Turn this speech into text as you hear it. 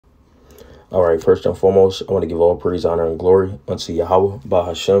All right, first and foremost, I want to give all praise, honor, and glory unto Yahweh,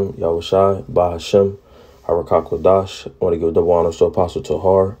 Bahashem, Yahushai, Bahashem, Harakak Wadash. I want to give double honors to Apostle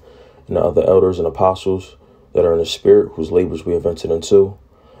Tahar and the other elders and apostles that are in the spirit, whose labors we have entered into.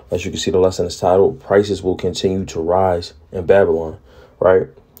 As you can see, the lesson is titled, Prices Will Continue to Rise in Babylon, right?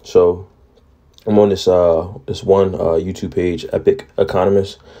 So I'm on this one YouTube page, Epic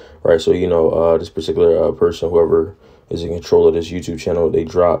Economist, right? So, this particular person, whoever is in control of this YouTube channel, they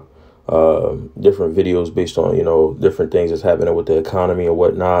drop different videos based on, different things that's happening with the economy and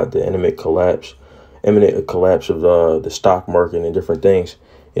whatnot, the imminent collapse of the stock market and different things,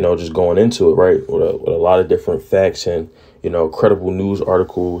 just going into it, right, with a lot of different facts and, credible news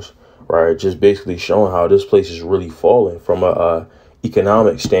articles, right, just basically showing how this place is really falling from a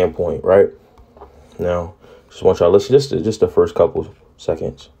economic standpoint, right? Now, just want y'all to listen just the first couple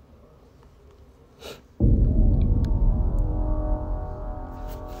seconds.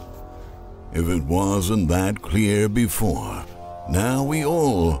 If it wasn't that clear before, now we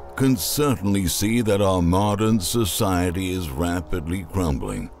all can certainly see that our modern society is rapidly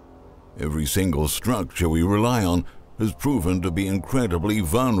crumbling. Every single structure we rely on has proven to be incredibly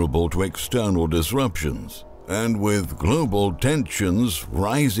vulnerable to external disruptions. And with global tensions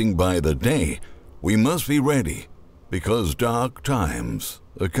rising by the day, we must be ready, because dark times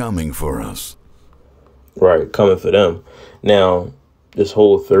are coming for us. Right, coming for them. Now, this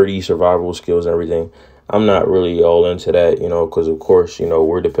whole 30 survival skills and everything, I'm not really all into that, because, of course,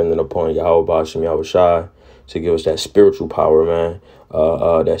 we're dependent upon Yahweh Bashem Yahushai to give us that spiritual power, man,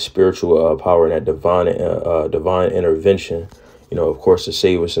 that spiritual power and that divine intervention, of course, to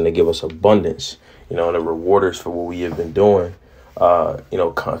save us and to give us abundance, and to reward us for what we have been doing,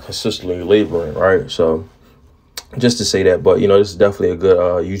 consistently laboring, right? So just to say that, but, this is definitely a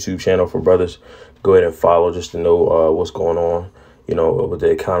good YouTube channel for brothers. Go ahead and follow just to know what's going on, with the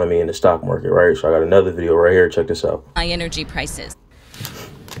economy and the stock market, right? So I got another video right here. Check this out. High energy prices.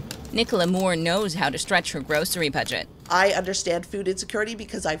 Nicola Moore knows how to stretch her grocery budget. I understand food insecurity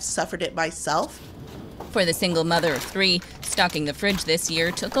because I've suffered it myself. For the single mother of 3, stocking the fridge this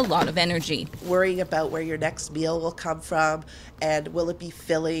year took a lot of energy. Worrying about where your next meal will come from and will it be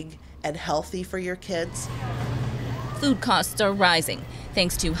filling and healthy for your kids. Food costs are rising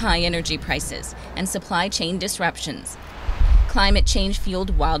thanks to high energy prices and supply chain disruptions. Climate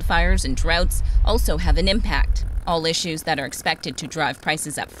change-fueled wildfires and droughts also have an impact, all issues that are expected to drive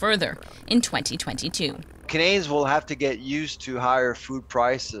prices up further in 2022. Canadians will have to get used to higher food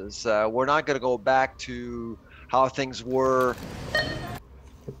prices. We're not going to go back to how things were.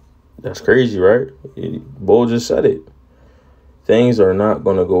 That's crazy, right? Bo just said it. Things are not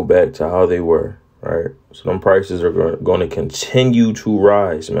going to go back to how they were, right? So them prices are going to continue to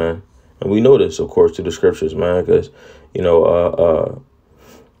rise, man. And we know this, of course, through the scriptures, man, because,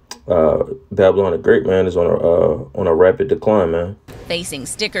 Babylon the Great, man, is on a rapid decline, man. Facing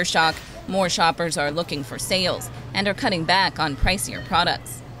sticker shock, more shoppers are looking for sales and are cutting back on pricier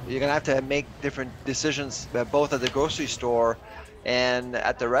products. You're going to have to make different decisions, both at the grocery store and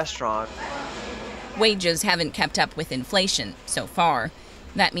at the restaurant. Wages haven't kept up with inflation so far.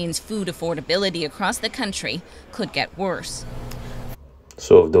 That means food affordability across the country could get worse.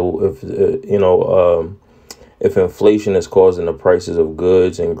 So if inflation is causing the prices of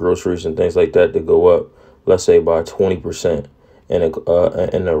goods and groceries and things like that to go up, let's say by 20%, and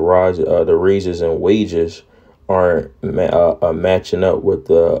the raises in wages aren't matching up with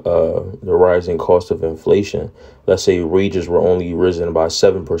the rising cost of inflation. Let's say wages were only risen by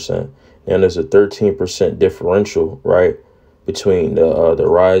 7%, and there's a 13% differential, right, between the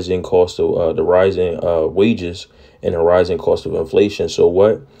rising cost of the rising wages and the rising cost of inflation. So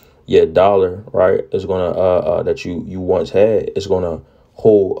what? Your dollar, right, is gonna that you once had is gonna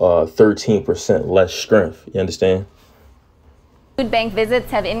hold 13% less strength. You understand? Food bank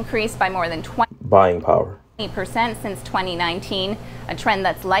visits have increased by more than 20% buying power since 2019, a trend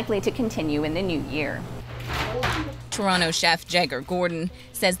that's likely to continue in the new year. Toronto chef Jagger Gordon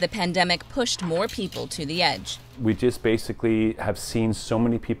says the pandemic pushed more people to the edge. We just basically have seen so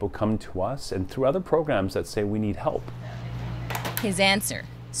many people come to us and through other programs that say we need help. His answer: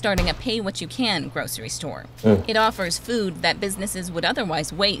 starting a pay-what-you-can grocery store. It offers food that businesses would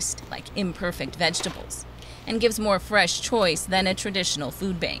otherwise waste, like imperfect vegetables, and gives more fresh choice than a traditional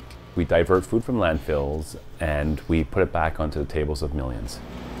food bank. We divert food from landfills and we put it back onto the tables of millions.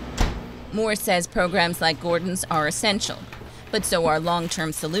 Moore says programs like Gordon's are essential, but so are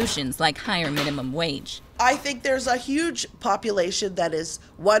long-term solutions like higher minimum wage. I think there's a huge population that is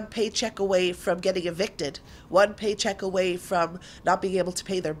one paycheck away from getting evicted, one paycheck away from not being able to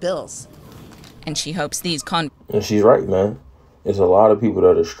pay their bills. And she hopes these And she's right, man. it's a lot of people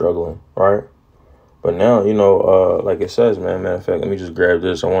that are struggling, right? But now, you know, like it says, man, matter of fact, let me just grab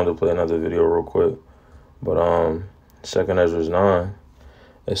this. I wanted to play another video real quick. But 2nd Ezra 9,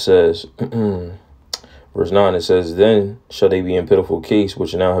 it says, verse 9, it says, then shall they be in pitiful case,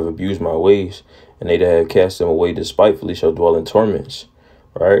 which now have abused my ways, and they that have cast them away despitefully shall dwell in torments.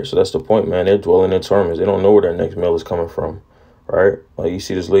 Right? So that's the point, man. They're dwelling in torments. They don't know where their next meal is coming from. Right? Like you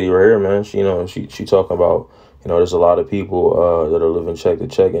see this lady right here, man. She, you know, she talking about, you know, there's a lot of people that are living check to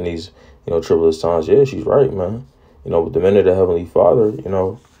check in these, you know, troublous times. Yeah, she's right, man. You know, but the minute the Heavenly Father, you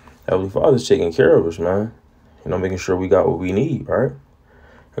know, Heavenly Father's taking care of us, man. You know, making sure we got what we need, right?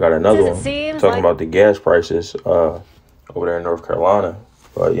 I got another one talking about the gas prices over there in North Carolina.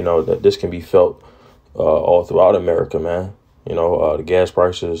 But, you know, that this can be felt all throughout America, man. You know, the gas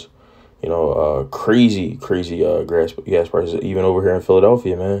prices, you know, crazy gas prices, even over here in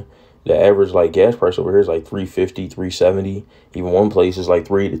Philadelphia, man. The average, like, gas price over here is like $3.50, $3.70. Even one place is like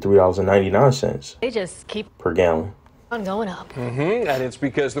 $3.99. They just keep per gallon. on going up. And it's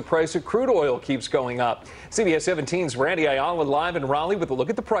because the price of crude oil keeps going up. CBS 17's Randy Ayala live in Raleigh with a look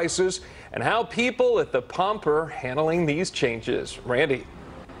at the prices and how people at the pump are handling these changes. Randy.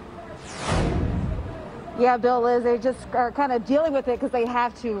 Yeah, Bill, Liz, they just are kind of dealing with it because they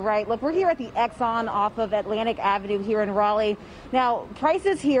have to, right? Look, we're here at the Exxon off of Atlantic Avenue here in Raleigh. Now,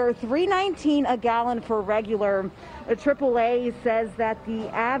 prices here, $3.19 a gallon for regular. AAA says that the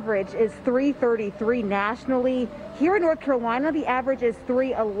average is $3.33 nationally. Here in North Carolina, the average is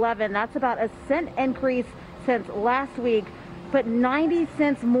 $3.11. That's about a cent increase since last week, but 90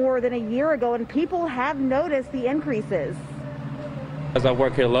 cents more than a year ago, and people have noticed the increases. As I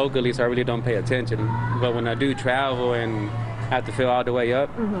work here locally, so I really don't pay attention. But when I do travel and have to fill all the way up,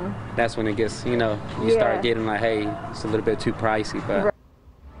 that's when it gets, you know, you start getting like, hey, it's a little bit too pricey. But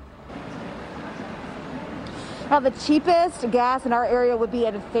now, the cheapest gas in our area would be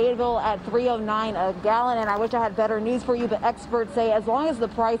in Fayetteville at $3.09 a gallon. And I wish I had better news for you, but experts say as long as the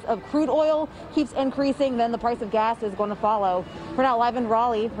price of crude oil keeps increasing, then the price of gas is going to follow. We're now live in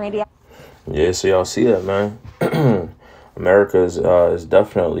Raleigh. Randy. Yeah, so y'all see that, man. America is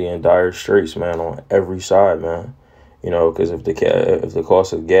definitely in dire straits, man, on every side, man. You know, because if the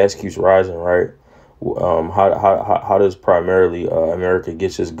cost of gas keeps rising, right? How does primarily America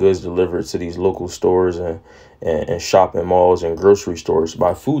gets its goods delivered to these local stores and shopping malls and grocery stores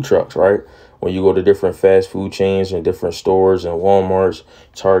by food trucks, right? When you go to different fast food chains and different stores and Walmarts,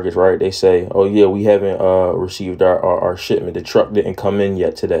 Targets, right? They say, oh yeah, we haven't received our shipment. The truck didn't come in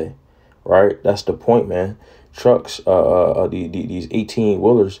yet today, right? That's the point, man. Trucks, these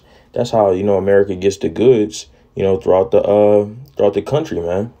 18-wheelers, that's how, you know, America gets the goods, you know, throughout the country,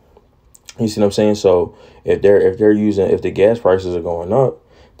 man. You see what I'm saying? So if the gas prices are going up,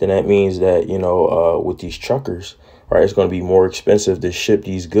 then that means that, you know, with these truckers, right, it's going to be more expensive to ship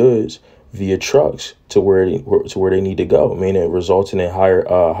these goods via trucks to where they need to go. I mean, it resulting in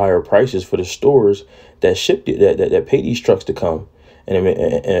higher prices for the stores that ship that pay these trucks to come.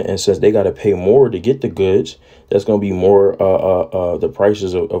 And since they got to pay more to get the goods, that's going to be more the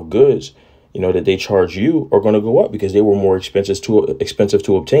prices of goods, you know, that they charge you are going to go up because they were more expensive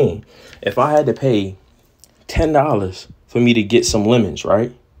to obtain. If I had to pay $10 for me to get some lemons,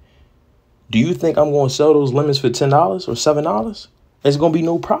 right? Do you think I'm going to sell those lemons for $10 or $7? There's going to be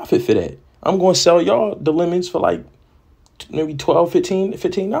no profit for that. I'm going to sell y'all the lemons for like maybe $12,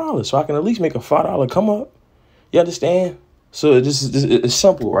 $15, so I can at least make a $5 come up. You understand? So it's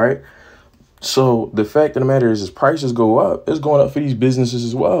simple, right? So the fact of the matter is prices go up. It's going up for these businesses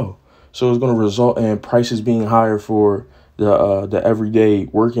as well. So it's going to result in prices being higher for the everyday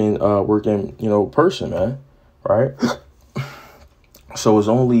working you know, person, man, right? So it's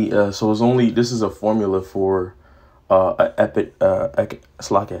only this is a formula for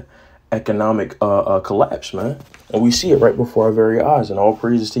economic collapse, man. And we see it right before our very eyes. And all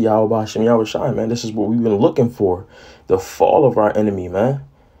praises to Yahweh Hashem, Yahweh Shai, man. This is what we've been looking for. The fall of our enemy, man.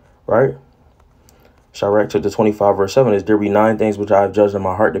 Right? Shirach chapter 25, verse 7 is, there be 9 things which I have judged in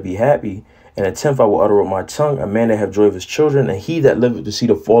my heart to be happy. And a 10th I will utter with my tongue, a man that have joy of his children, and he that liveth to see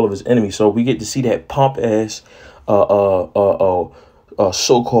the fall of his enemy. So we get to see that pomp-ass so-called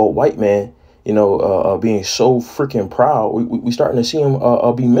white man, you know, being so freaking proud. We starting to see him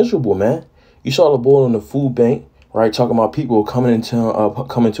be miserable, man. You saw the boy on the food bank, right, talking about people coming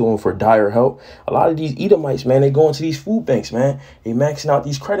to him for dire help. A lot of these Edomites, man, they go into these food banks, man. They maxing out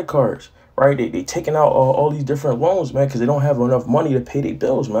these credit cards, right? They taking out all these different loans, man, because they don't have enough money to pay their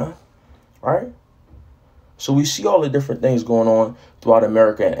bills, man, right? So we see all the different things going on throughout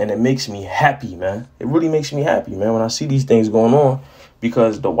America, and it makes me happy, man. It really makes me happy, man, when I see these things going on,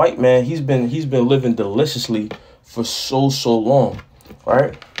 because the white man, he's been living deliciously for so long,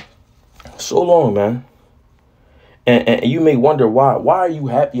 right? So long, man. And you may wonder why. Why are you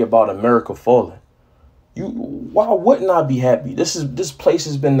happy about America falling? Why wouldn't I be happy? This place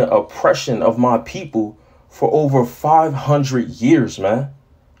has been the oppression of my people for over 500 years, man.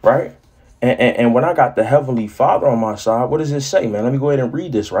 Right? And when I got the Heavenly Father on my side, what does it say, man? Let me go ahead and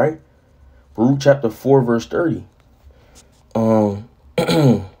read this, right? Baruch chapter 4, verse 30. Let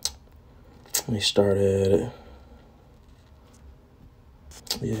me start at it.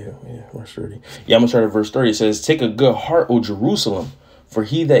 Yeah, verse 30. Yeah, I'm going to start at verse 30. It says, take a good heart, O Jerusalem, for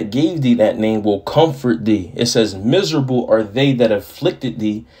he that gave thee that name will comfort thee. It says, miserable are they that afflicted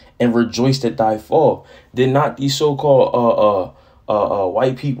thee and rejoiced at thy fall. Did not these so-called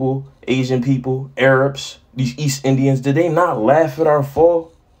white people, Asian people, Arabs, these East Indians, did they not laugh at our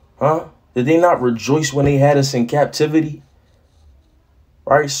fall? Huh? Did they not rejoice when they had us in captivity?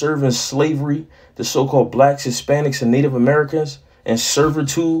 Right? Serving slavery, the so-called blacks, Hispanics, and Native Americans, and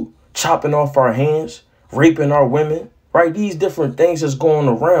servitude, chopping off our hands, raping our women, right? These different things that's going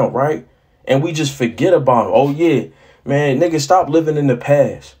around, right? And we just forget about them. Oh, yeah, man, niggas, stop living in the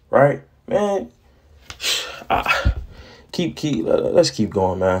past, right? Man, let's keep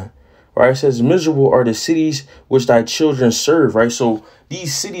going, man. Right? It says, miserable are the cities which thy children serve, right? So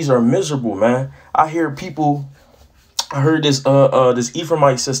these cities are miserable, man. I heard this this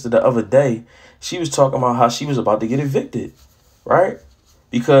Ephraimite sister the other day. She was talking about how she was about to get evicted, right?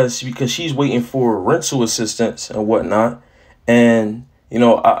 Because she's waiting for rental assistance and whatnot. And, you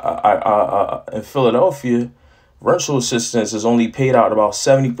know, I in Philadelphia, rental assistance is only paid out about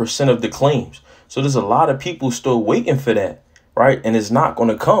 70% of the claims. So there's a lot of people still waiting for that, right? And it's not going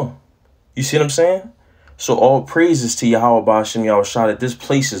to come. You see what I'm saying? So all praises to Yahweh Ba'ashem Yahushua that this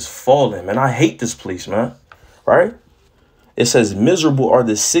place is falling, man. I hate this place, man. Right? It says, miserable are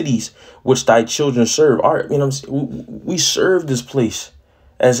the cities which thy children serve. All right, you know what I'm saying? We serve this place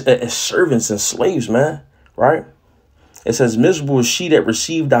as servants and slaves, man. Right? It says, miserable is she that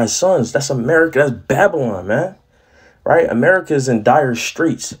received thy sons. That's America. That's Babylon, man. Right? America is in dire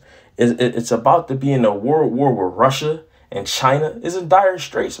straits. It's about to be in a world war with Russia and China. It's in dire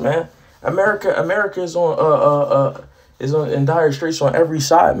straits, man. America is in dire straits on every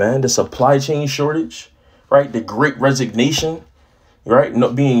side, man. The supply chain shortage, right? The Great Resignation, right?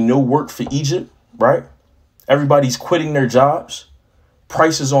 Being no work for Egypt, right? Everybody's quitting their jobs.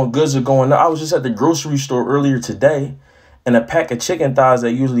 Prices on goods are going up. I was just at the grocery store earlier today, and a pack of chicken thighs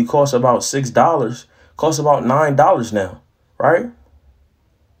that usually costs about $6 costs about $9 now, right?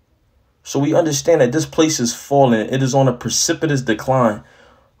 So we understand that this place is falling. It is on a precipitous decline.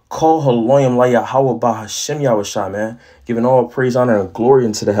 Call Haloyim La Yahweh Ba'ashem Yahushua, man. Giving all praise, honor, and glory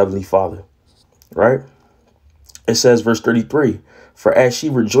unto the Heavenly Father. Right? It says, verse 33, for as she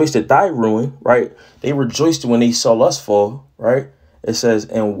rejoiced at thy ruin, right? They rejoiced when they saw us fall, right? It says,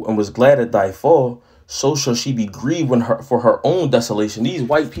 and was glad at thy fall, so shall she be grieved for her own desolation. These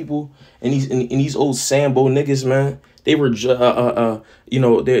white people and these old Sambo niggas, man, they were,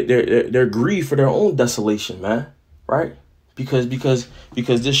 they're grieved for their own desolation, man. Right? Because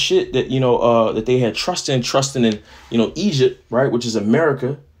this shit that, that they had trusting in, Egypt, right, which is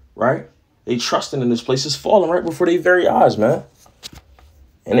America, right? They trusting in this place is falling right before their very eyes, man.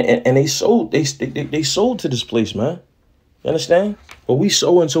 And they sold to this place, man. You understand? But we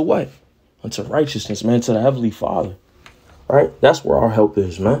sow into what? Unto righteousness, man, to the Heavenly Father. Right? That's where our help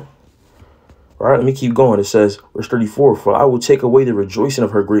is, man. All right, let me keep going. It says, verse 34, for I will take away the rejoicing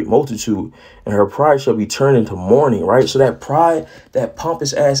of her great multitude, and her pride shall be turned into mourning, right? So that pride, that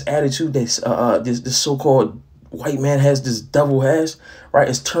pompous ass attitude that this so-called white man has, this devil has, right,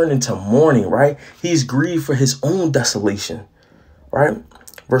 is turned into mourning, right? He's grieved for his own desolation, right?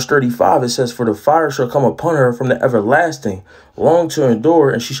 Verse 35, it says, for the fire shall come upon her from the everlasting, long to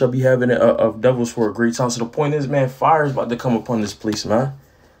endure, and she shall be having of devils for a great time. So the point is, man, fire is about to come upon this place, man.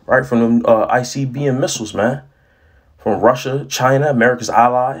 Right, from the ICBM missiles, man, from Russia, China, America's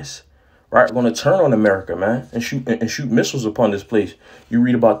allies, right, going to turn on America, man, and shoot missiles upon this place. You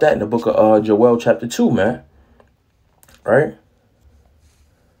read about that in the book of Joel, chapter 2, man. Right.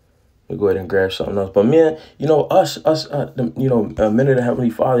 Let me go ahead and grab something else. But man, us, men of the Heavenly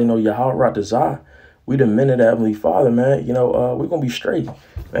Father, Yahweh Ratazah, we the men of the Heavenly Father, man. We're gonna be straight. Matter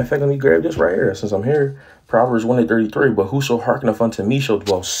of fact, let me grab this right here since I'm here. Proverbs 1:33, but whoso hearkeneth unto me shall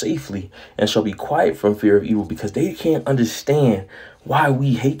dwell safely and shall be quiet from fear of evil, because they can't understand why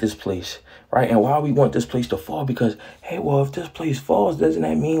we hate this place, right? And why we want this place to fall, because, hey, well, if this place falls, doesn't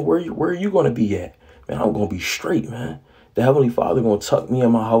that mean where are you going to be at? Man, I'm going to be straight, man. The Heavenly Father going to tuck me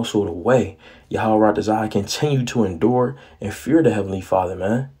and my household away. Yahweh Ratazah, continue to endure and fear the Heavenly Father,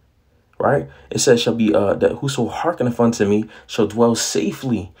 man. right? It says, shall be that whoso hearkeneth unto me shall dwell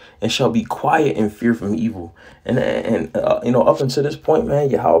safely and shall be quiet and fear from evil. And you know, up until this point,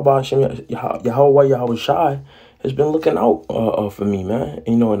 man, Yahweh Shai has been looking out for me, man.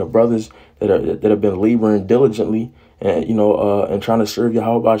 You know, and the brothers that have been laboring diligently and, you know, and trying to serve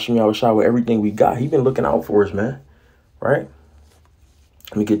Yahweh Shai with everything we got. He been looking out for us, man. Right?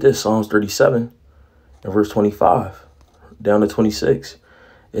 Let me get this. Psalms 37 and verse 25 down to 26.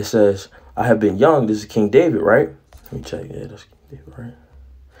 It says, I have been young. This is King David, right? Let me check. Yeah, that's King David, right?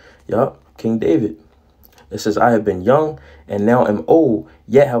 Yup, King David. It says, I have been young and now am old,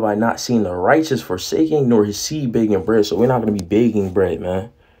 yet have I not seen the righteous forsaking, nor his seed begging bread. So we're not going to be begging bread,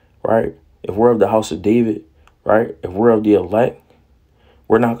 man. Right? If we're of the house of David, right? If we're of the elect,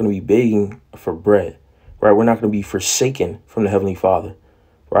 we're not going to be begging for bread. Right? We're not going to be forsaken from the Heavenly Father.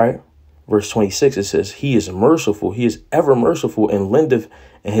 Right? Verse 26, it says, he is merciful. He is ever merciful and lendeth,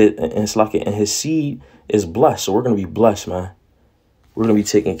 and his seed is blessed. So we're going to be blessed, man. We're going to be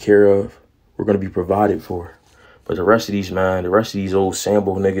taken care of. We're going to be provided for. But the rest of these, man, the rest of these old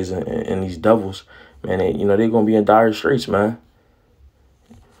Sambo niggas and these devils, man, you know, they're going to be in dire straits, man.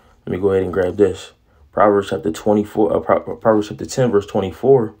 Let me go ahead and grab this. Proverbs chapter 24, Proverbs chapter 10, verse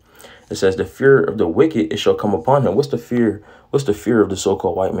 24. It says, the fear of the wicked, it shall come upon him. What's the fear? What's the fear of the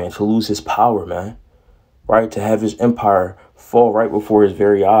so-called white man? To lose his power, man. Right? To have his empire fall right before his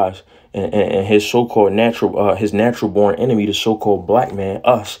very eyes. And his so-called his natural born enemy, the so-called black man,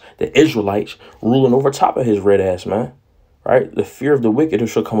 us, the Israelites, ruling over top of his red ass, man. Right? The fear of the wicked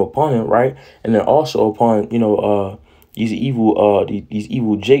shall come upon him, right? And then also upon, you know, these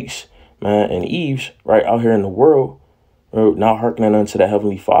evil Jakes, man, and Eves, right, out here in the world, not hearkening unto the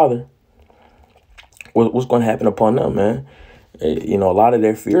Heavenly Father. What's going to happen upon them, man? You know, a lot of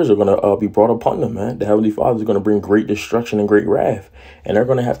their fears are going to be brought upon them, man. The Heavenly Father is going to bring great destruction and great wrath. And they're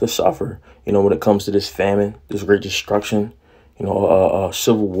going to have to suffer, you know, when it comes to this famine, this great destruction, you know,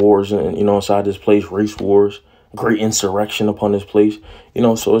 civil wars, and, you know, inside this place, race wars, great insurrection upon this place. You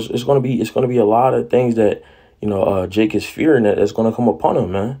know, so it's going to be a lot of things that, you know, Jake is fearing that's going to come upon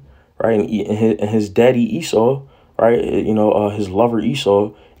him, man. Right. And his daddy Esau, right, you know, his lover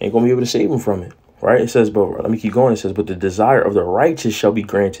Esau ain't going to be able to save him from it. Right. It says, but let me keep going. It says, but the desire of the righteous shall be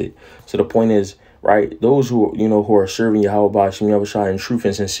granted. So the point is, right, those who, you know, who are serving Yahweh in truth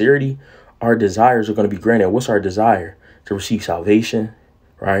and sincerity, our desires are going to be granted. What's our desire? To receive salvation,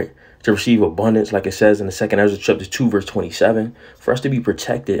 right? To receive abundance, like it says in the 2nd Ezra chapter 2, verse 27, for us to be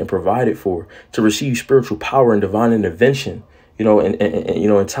protected and provided for, to receive spiritual power and divine intervention, you know, and you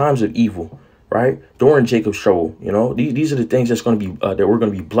know, in times of evil. Right, during Jacob's trouble, you know, these are the things that's going to be that we're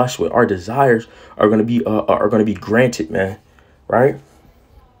going to be blessed with. Our desires are going to be granted, man. Right.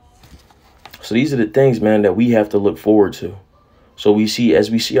 So these are the things, man, that we have to look forward to. So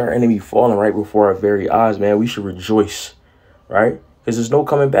as we see our enemy falling right before our very eyes, man, we should rejoice. Right, because there's no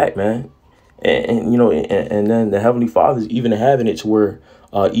coming back, man. And you know, and then the Heavenly Father is even having it to where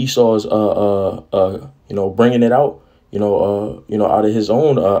Esau's you know, bringing it out, you know, out of his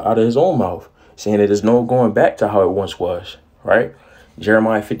own mouth, saying that there's no going back to how it once was, right?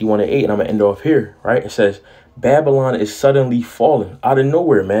 Jeremiah 51:8, and I'm going to end off here, right? It says, Babylon is suddenly falling out of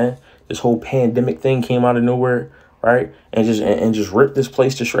nowhere, man. This whole pandemic thing came out of nowhere, right? And just ripped this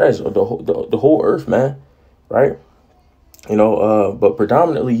place to shreds, the whole earth, man, right? You know, but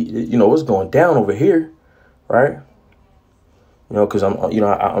predominantly, you know, what's going down over here, right? You know, because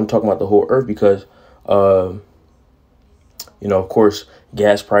I'm talking about the whole earth because, you know, of course,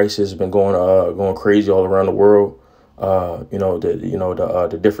 gas prices have been going crazy all around the world. You know,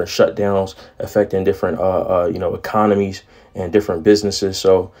 the different shutdowns affecting different you know, economies and different businesses.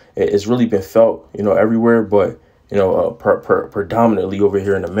 So it's really been felt, you know, everywhere, but you know, predominantly over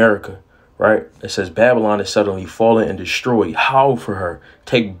here in America. Right. It says Babylon is suddenly fallen and destroyed. Howl for her.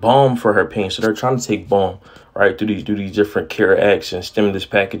 Take balm for her pain. So they're trying to take balm, right, through these different CARE Acts and stimulus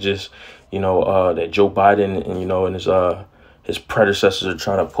packages, you know, that Joe Biden and, you know, and his predecessors are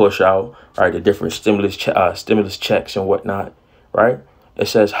trying to push out, right, the different stimulus checks and whatnot, right? It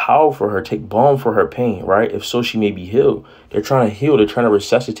says, howl for her, take balm for her pain, right? If so, she may be healed. They're trying to heal. They're trying to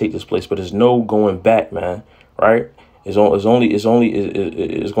resuscitate this place, but there's no going back, man, right? It's going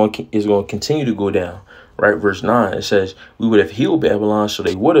to continue to go down, right? Verse 9, it says, we would have healed Babylon, so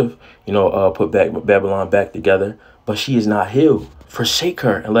they would have, you know, put Babylon back together, but she is not healed. forsake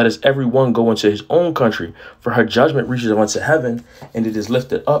her, and let us every one go into his own country, for her judgment reaches unto heaven, and it is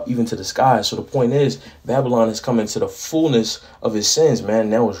lifted up even to the sky. So the point is, Babylon is coming to the fullness of his sins, man.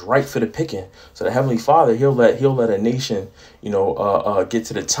 Now it's ripe for the picking. So the Heavenly Father, he'll let a nation, get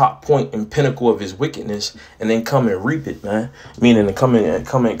to the top point and pinnacle of his wickedness, and then come and reap it, man. Meaning to come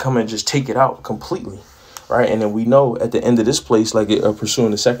and just take it out completely. Right. And then we know at the end of this place, like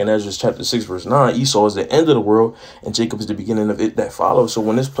pursuing the second Ezra chapter 6, verse 9, Esau is the end of the world and Jacob is the beginning of it that follows. So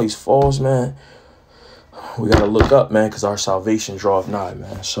when this place falls, man, we got to look up, man, because our salvation draweth nigh,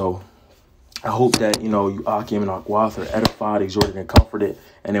 man. So I hope that, you Akim and Akwath are edified, exhorted, and comforted.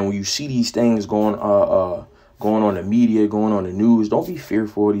 And then when you see these things going on the media, going on the news, don't be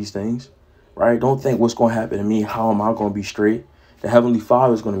fearful of these things. Right. Don't think what's going to happen to me. How am I going to be straight? The Heavenly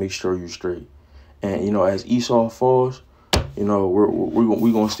Father is going to make sure you're straight. And, as Esau falls, we're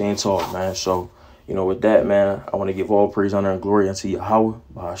going to stand tall, man. So, with that, man, I want to give all praise, honor, and glory unto Yahweh,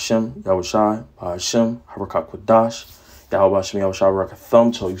 Bahashem, Yahushai, Bahashem, Harakak Wadash, Yahweh Bahashem, Yahushai, Barak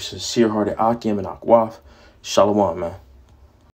Thumb, to you sincere-hearted Akim and Akwath. Shalom, man.